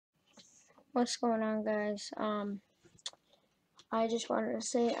What's going on, guys? I just wanted to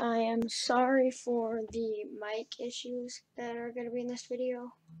say I am sorry for the mic issues that are going to be in this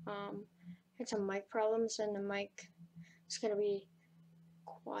video. Had some mic problems, and the mic is going to be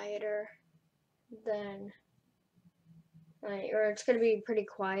quieter than, or it's going to be pretty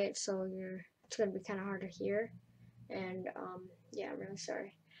quiet, so it's going to be kind of hard to hear. And yeah, I'm really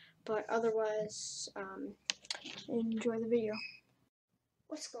sorry. But otherwise, enjoy the video.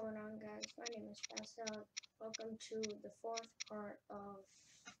 What's going on, guys? My name is Pascal. Welcome to the fourth part of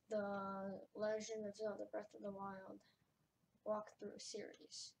the Legend of Zelda Breath of the Wild walkthrough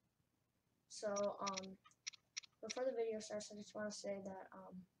series. So, before the video starts, I just want to say that,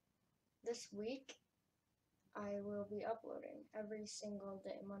 this week, I will be uploading every single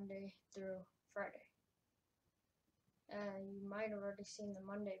day, Monday through Friday. You might have already seen the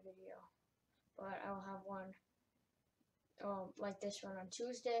Monday video, but I will have one like this one on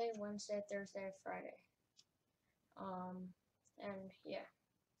Tuesday, Wednesday, Thursday, Friday. And yeah.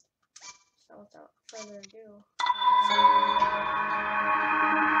 So without further ado,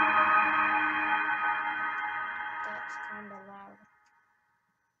 that's kinda loud.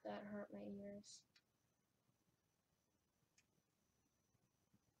 That hurt my ears.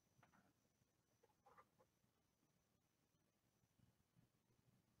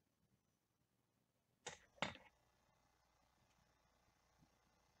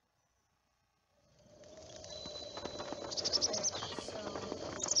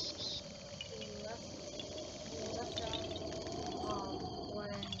 When we got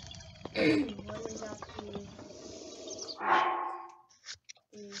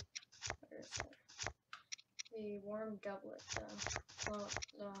the warm doublet,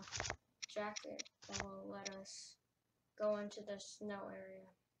 the jacket that will let us go into the snow area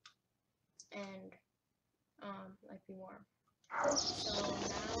and like be warm. So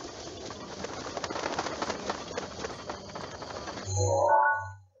now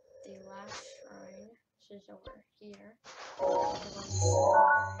the last shrine, which is over here.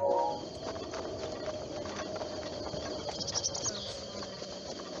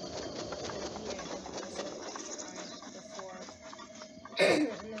 And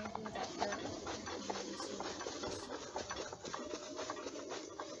then we do that hurdle.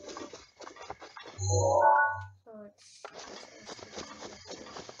 So it's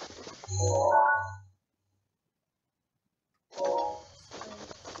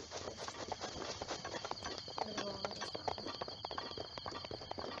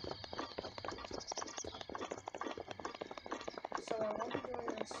so I won't be doing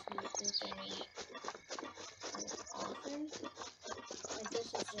this weekly thing often. Like this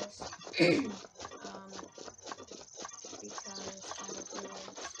is just because I have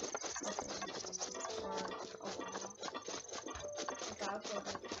videos uploaded for a while. Like I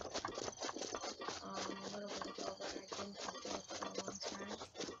uploaded a little bit ago, but I didn't upload for a long time.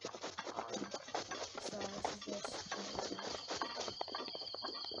 So this is just kind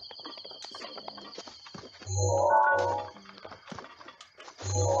of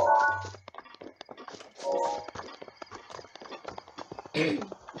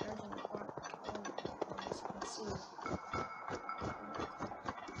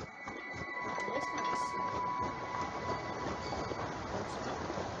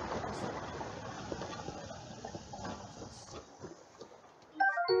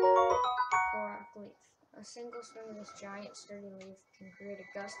leaf. A single swing of this giant sturdy leaf can create a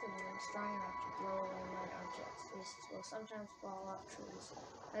gust of wind strong enough to blow away light objects. These will sometimes fall off trees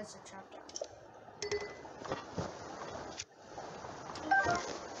as they're chopped down.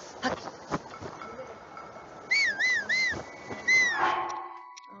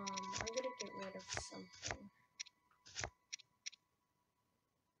 I'm gonna get rid of something.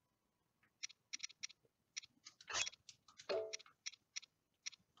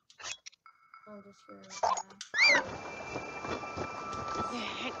 I'll just get rid of that.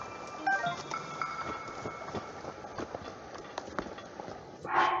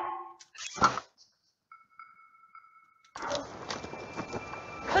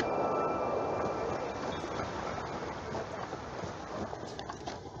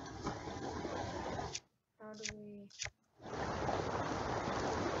 How do we...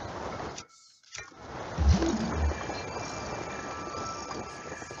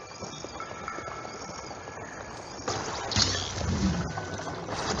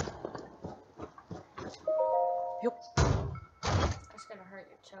 Yep. That's gonna hurt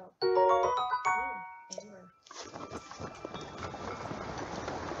your toe. Ooh, amber.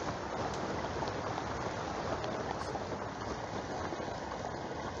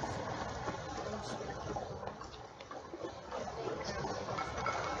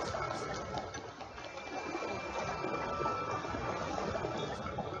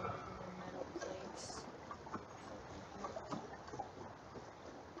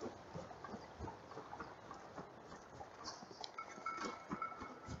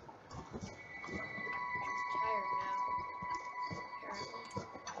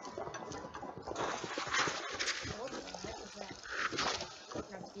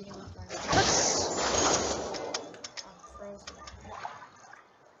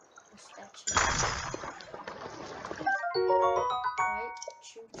 Right?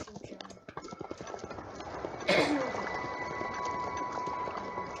 Choo choo John.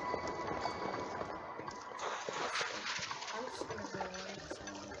 I'm just gonna go away because I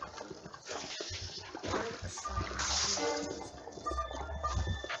don't want to do this. I want to get the shrine and I'll do those guys later.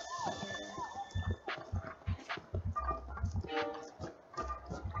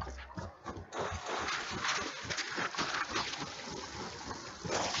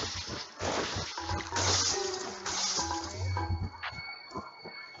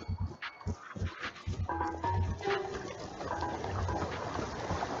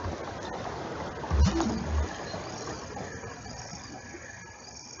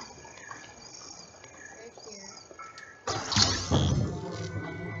 Right here.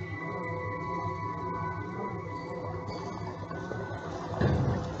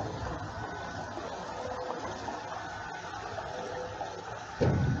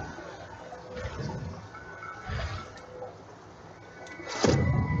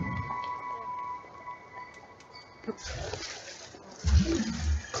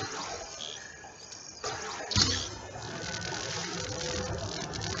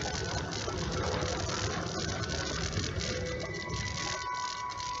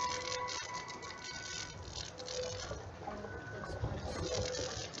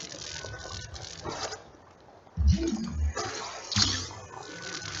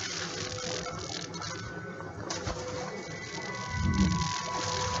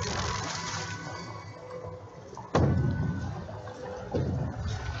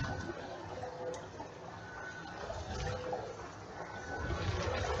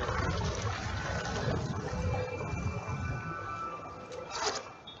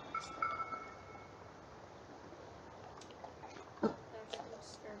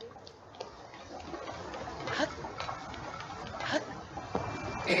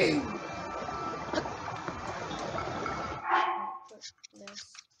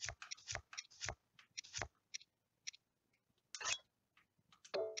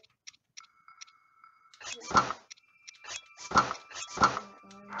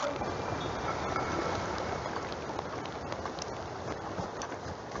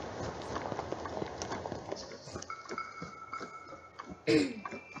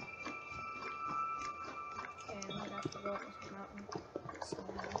 Okay, I'm gonna have to go up this mountain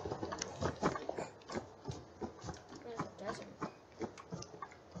somehow. There's a desert.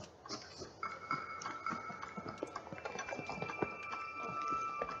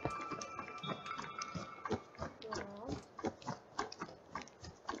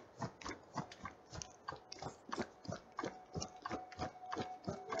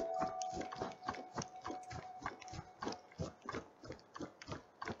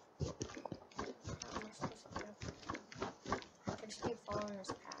 Just keep following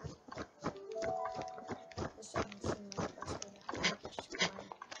this path. This doesn't seem like the best way to just climb.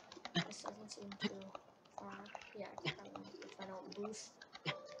 This doesn't seem too far. Yeah, if I don't boost,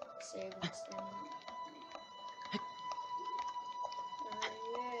 save and stamina.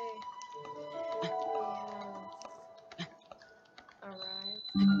 Yay! We have arrived.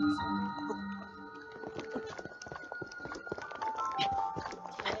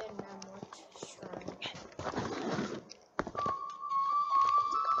 Okay, and now more shrine.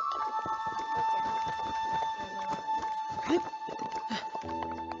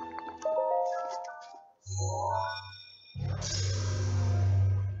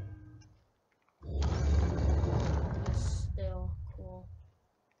 Still cool.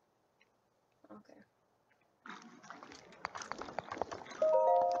 Okay.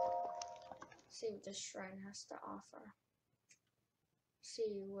 See what this shrine has to offer.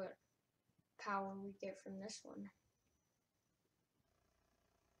 See what power we get from this one.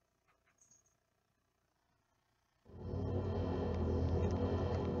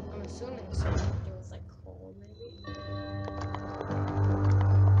 I'm assuming something to do with like coal, maybe.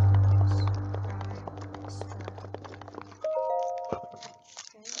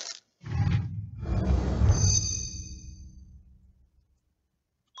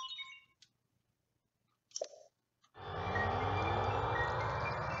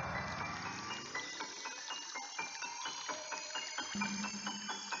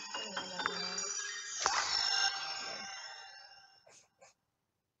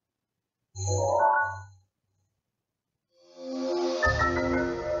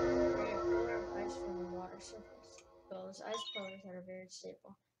 Those ice pillars that are very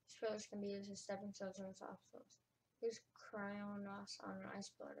stable. These pillars can be used as stepping stones and obstacles. Use cryonos on an ice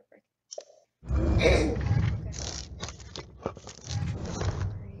pillar to break. Okay.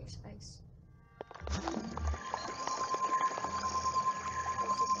 Create ice.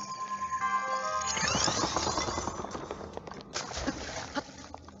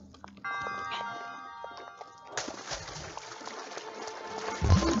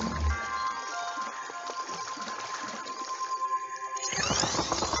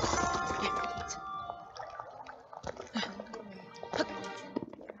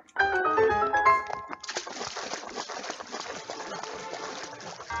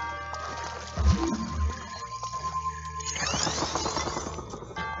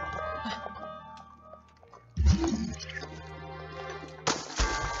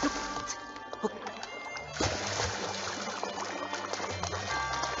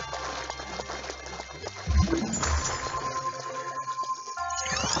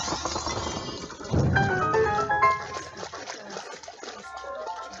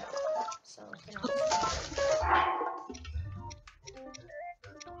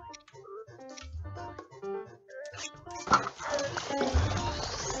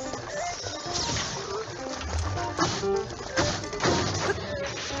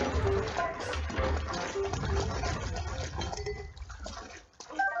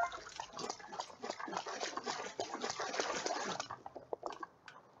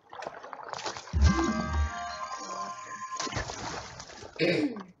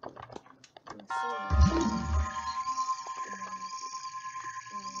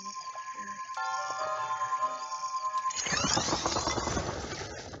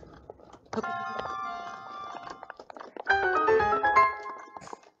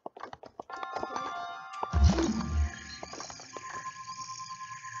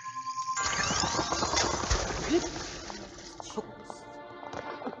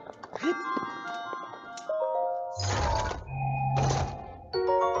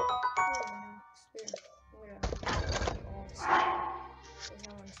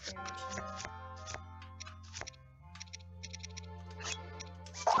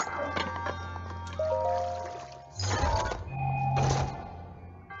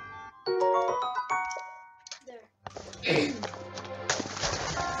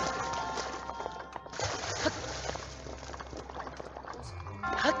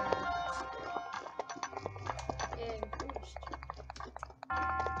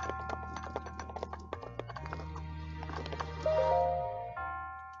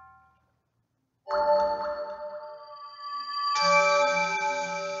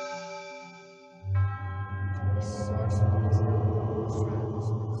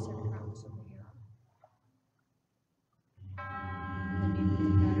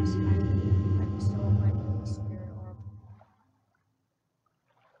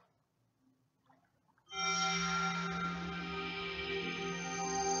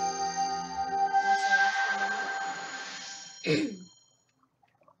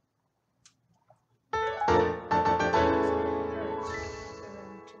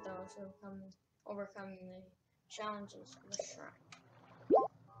 Overcoming the challenges of the shrine.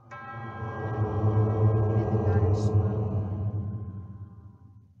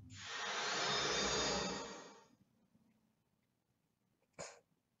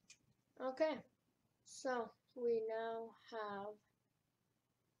 Okay, so we now have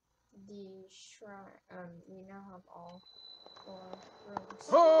the shrine. We now have all 4 rooms.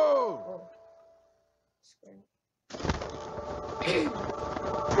 Oh! Scared.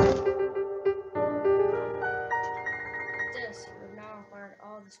 This, we've now acquired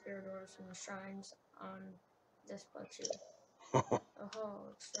all the spirit doors from the shrines on this plateau.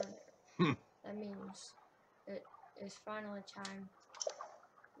 Oh, extraordinary. That means it is finally time.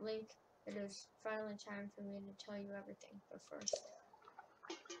 Link, it is finally time for me to tell you everything, but first.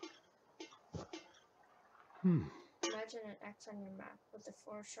 Imagine an X on your map with the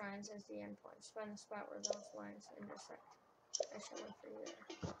 4 shrines as the endpoints. Find the spot where those lines intersect. I shall wait for you there.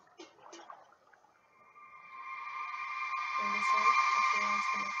 In this end, if the lines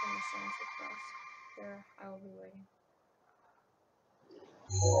connect and the shrines across, there I will be waiting.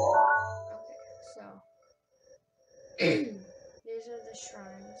 Okay, so these are the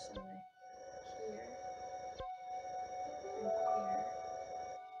shrines. So here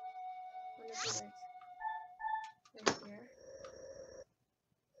and here. Wouldn't it be like right here?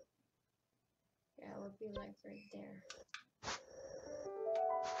 Yeah, it would be like right there.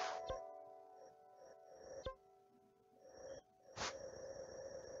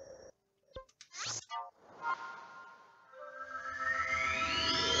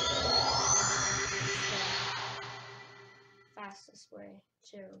 Fastest way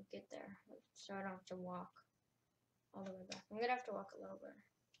to get there, so I don't have to walk all the way back. I'm gonna have to walk a little bit.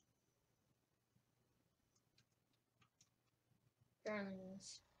 Apparently,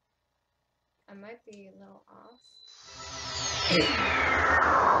 I might be a little off.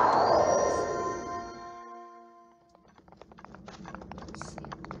 Let's see.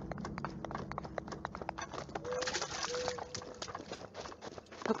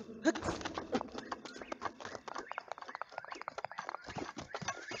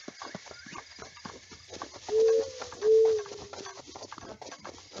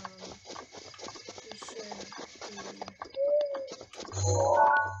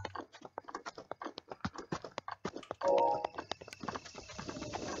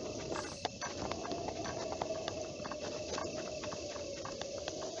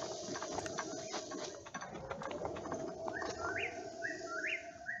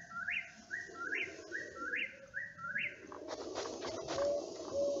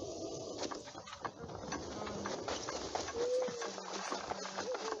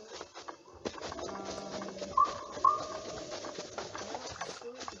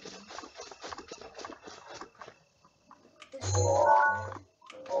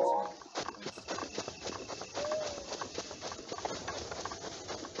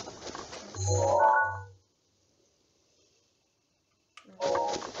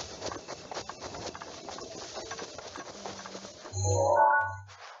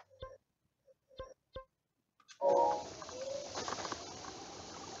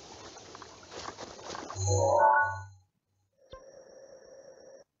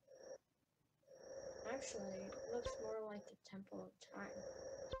 Actually, it looks more like the Temple of Time,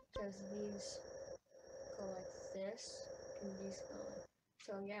 because these go like this, and these go like...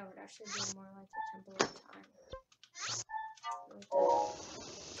 So yeah, it would actually be more like the Temple of Time. Like that.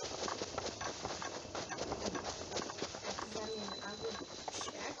 Because I mean, I would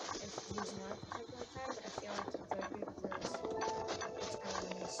check if these weren't the Temple of Time, but I feel like it could be because it's kind of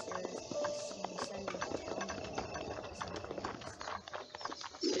a mysterious place, and you said you would tell me something, so...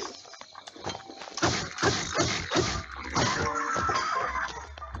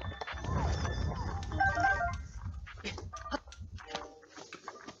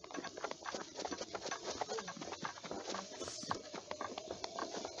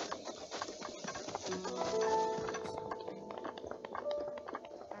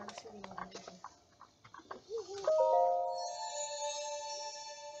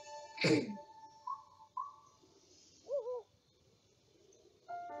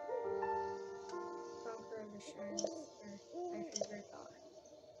 Conquer the shrines for my favorite god.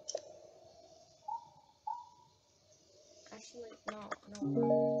 Actually, no.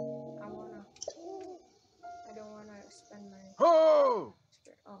 I don't wanna spend my... Oh!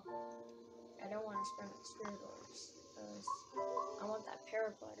 I don't wanna spend my spirit orbs, because I want that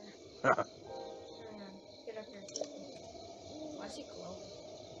paraglider. Hang on, get up here quickly. Why is he glowing?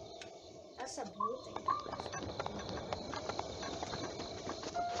 That's a blue thing that was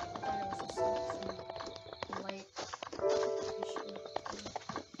I thought it was just some light issue.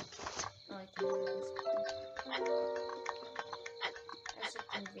 I like the videos. That's a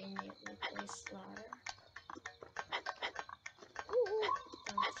conveniently placed ladder.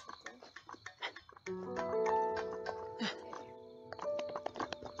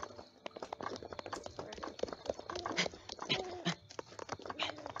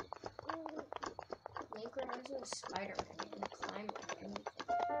 Link reminds me of Spider-Man. He can climb like anything.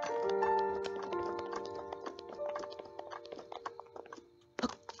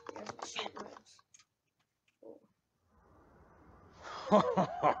 He doesn't shoot webs.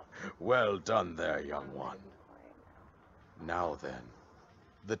 Well done there, young one. Now then,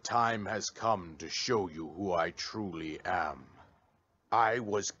 the time has come to show you who I truly am. I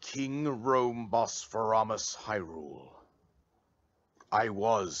was King Rome Bosphoramus Hyrule. I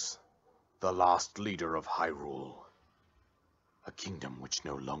was the last leader of Hyrule, a kingdom which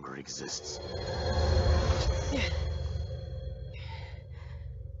no longer exists.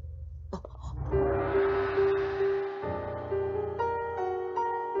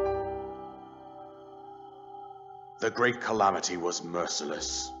 The Great Calamity was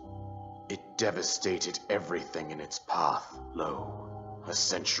merciless. It devastated everything in its path, a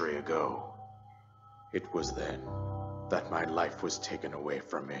century ago. It was then that my life was taken away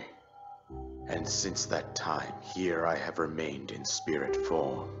from me. And since that time, here I have remained in spirit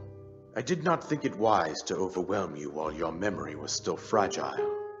form. I did not think it wise to overwhelm you while your memory was still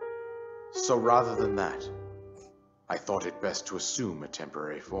fragile. So rather than that, I thought it best to assume a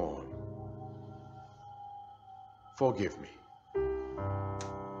temporary form. Forgive me.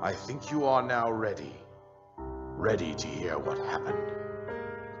 I think you are now ready to hear what happened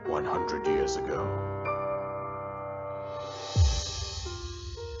 100 years ago.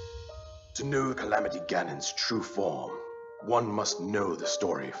 To know Calamity Ganon's true form, one must know the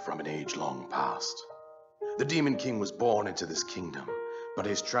story from an age-long past. The Demon King was born into this kingdom, but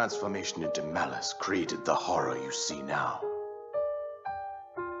his transformation into malice created the horror you see now.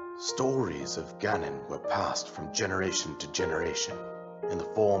 Stories of Ganon were passed from generation to generation in the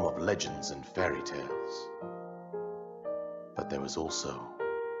form of legends and fairy tales. But there was also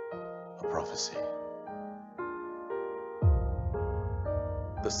a prophecy.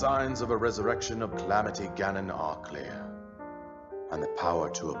 The signs of a resurrection of Calamity Ganon are clear, and the power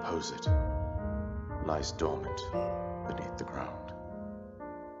to oppose it lies dormant beneath the ground.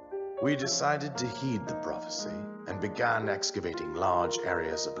 We decided to heed the prophecy and began excavating large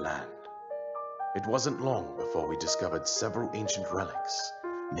areas of land. It wasn't long before we discovered several ancient relics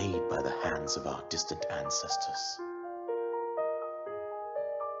made by the hands of our distant ancestors.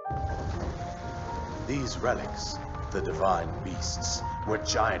 These relics, the divine beasts, were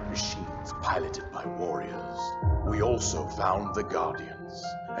giant machines piloted by warriors. We also found the Guardians,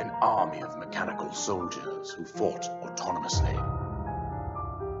 an army of mechanical soldiers who fought autonomously.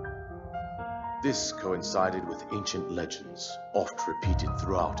 This coincided with ancient legends, oft repeated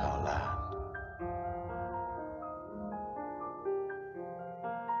throughout our land.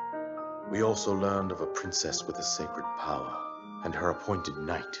 We also learned of a princess with a sacred power, and her appointed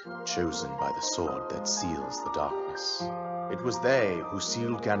knight, chosen by the sword that seals the darkness. It was they who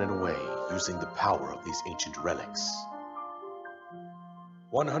sealed Ganon away using the power of these ancient relics.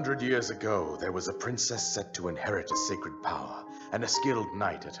 100 years ago, there was a princess set to inherit a sacred power and a skilled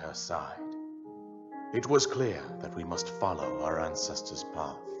knight at her side. It was clear that we must follow our ancestors'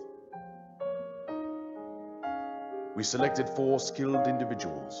 path. We selected 4 skilled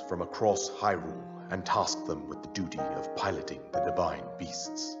individuals from across Hyrule and tasked them with the duty of piloting the divine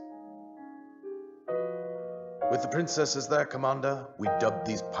beasts. With the princess as their commander, we dubbed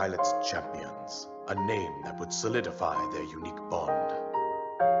these pilots champions, a name that would solidify their unique bond.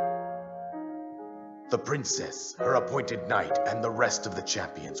 The princess, her appointed knight, and the rest of the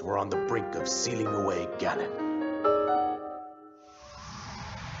champions were on the brink of sealing away Ganon.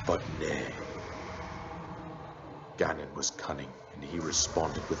 But nay. Ganon was cunning, and he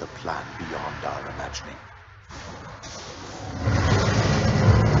responded with a plan beyond our imagining.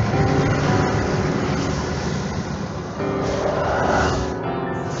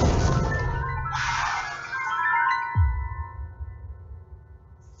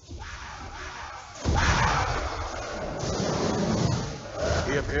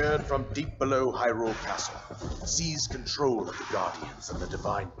 He appeared from deep below Hyrule Castle, seized control of the Guardians and the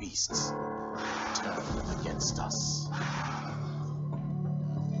Divine Beasts, and turned them against us.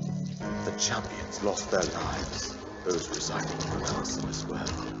 The champions lost their lives, those residing in the castle as well.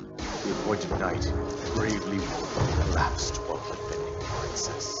 The appointed knight, bravely wounded, collapsed while defending the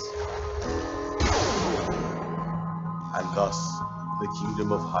princess. And thus, the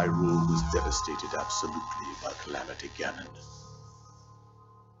kingdom of Hyrule was devastated absolutely by Calamity Ganon.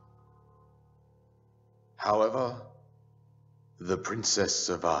 However, the princess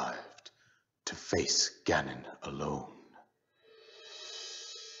survived to face Ganon alone.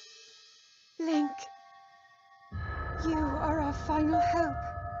 Link, you are our final hope.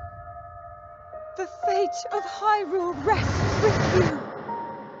 The fate of Hyrule rests with you.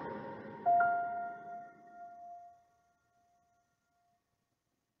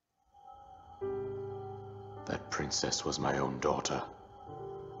 That princess was my own daughter,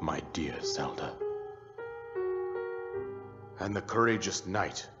 my dear Zelda. And the courageous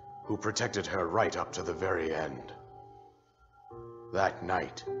knight who protected her right up to the very end. That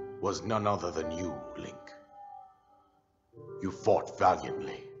knight was none other than you, Link. You fought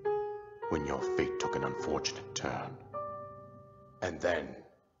valiantly when your fate took an unfortunate turn. And then,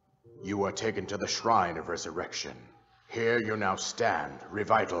 you were taken to the Shrine of Resurrection. Here you now stand,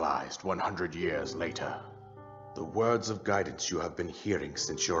 revitalized 100 years later. The words of guidance you have been hearing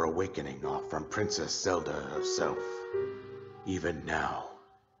since your awakening are from Princess Zelda herself. Even now,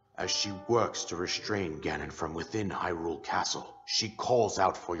 as she works to restrain Ganon from within Hyrule Castle, she calls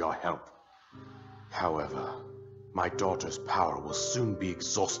out for your help. However, my daughter's power will soon be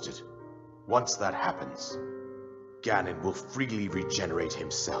exhausted. Once that happens, Ganon will freely regenerate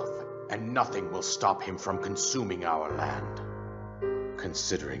himself, and nothing will stop him from consuming our land.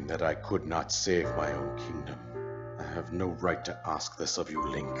 Considering that I could not save my own kingdom, I have no right to ask this of you,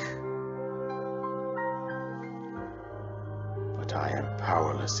 Link. But I am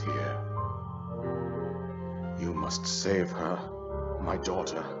powerless here. You must save her, my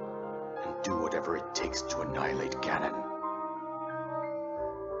daughter, and do whatever it takes to annihilate Ganon.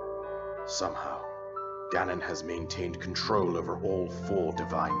 Somehow, Ganon has maintained control over all 4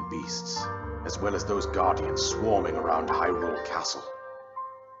 divine beasts, as well as those guardians swarming around Hyrule Castle.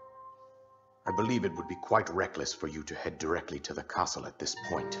 I believe it would be quite reckless for you to head directly to the castle at this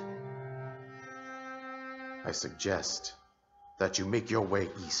point. I suggest that you make your way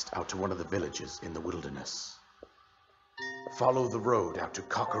east out to one of the villages in the wilderness. Follow the road out to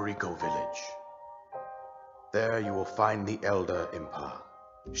Kakariko Village. There you will find the Elder Impa.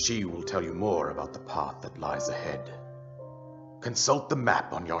 She will tell you more about the path that lies ahead. Consult the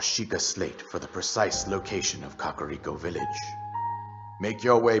map on your Sheikah slate for the precise location of Kakariko Village. Make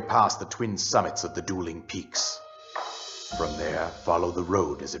your way past the twin summits of the dueling peaks. From there, follow the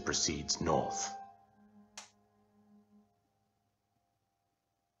road as it proceeds north.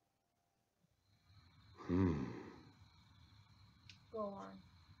 Go on.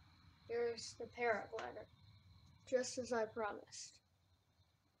 Here's the paraglider, just as I promised.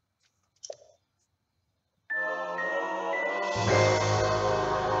 You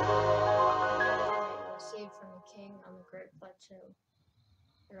received from the king on the Great Plateau.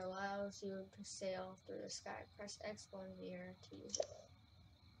 It allows you to sail through the sky. Press X1 in the air to use it.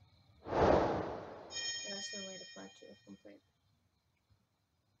 That's the way to plateau complete.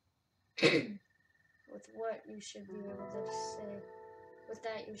 With that, you should be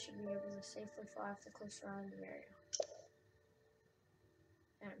able to safely fly off the coast around the area.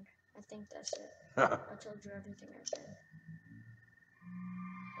 I think that's it. I told you everything I can.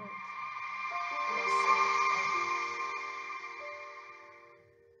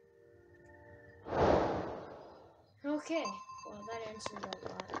 Okay, well that answered a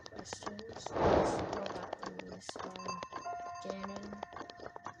lot of questions. Let's go back to this Ganon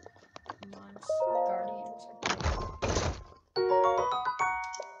Guardians.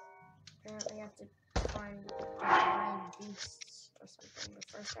 Apparently I have to find divine beasts or something, but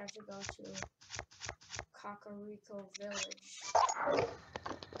first I have to go to Kakariko Village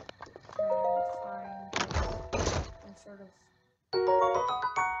and find some sort of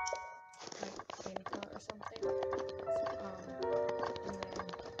like Inca or something. And then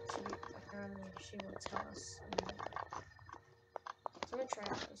apparently she will tell us. So I'm gonna try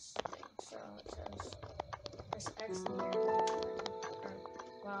out this thing. So it says press X in the air to play, or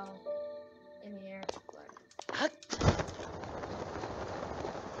while in the air to play.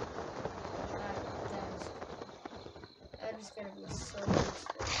 That is gonna be so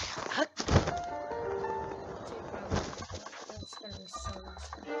useful. That's gonna be so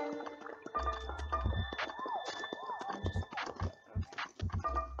useful.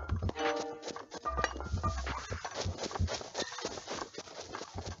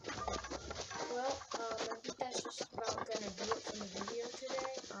 Well, I think that's just about gonna do it for the video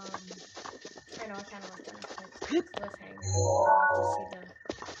today. I know I kind of left on a cliffhanger. We'll have to see the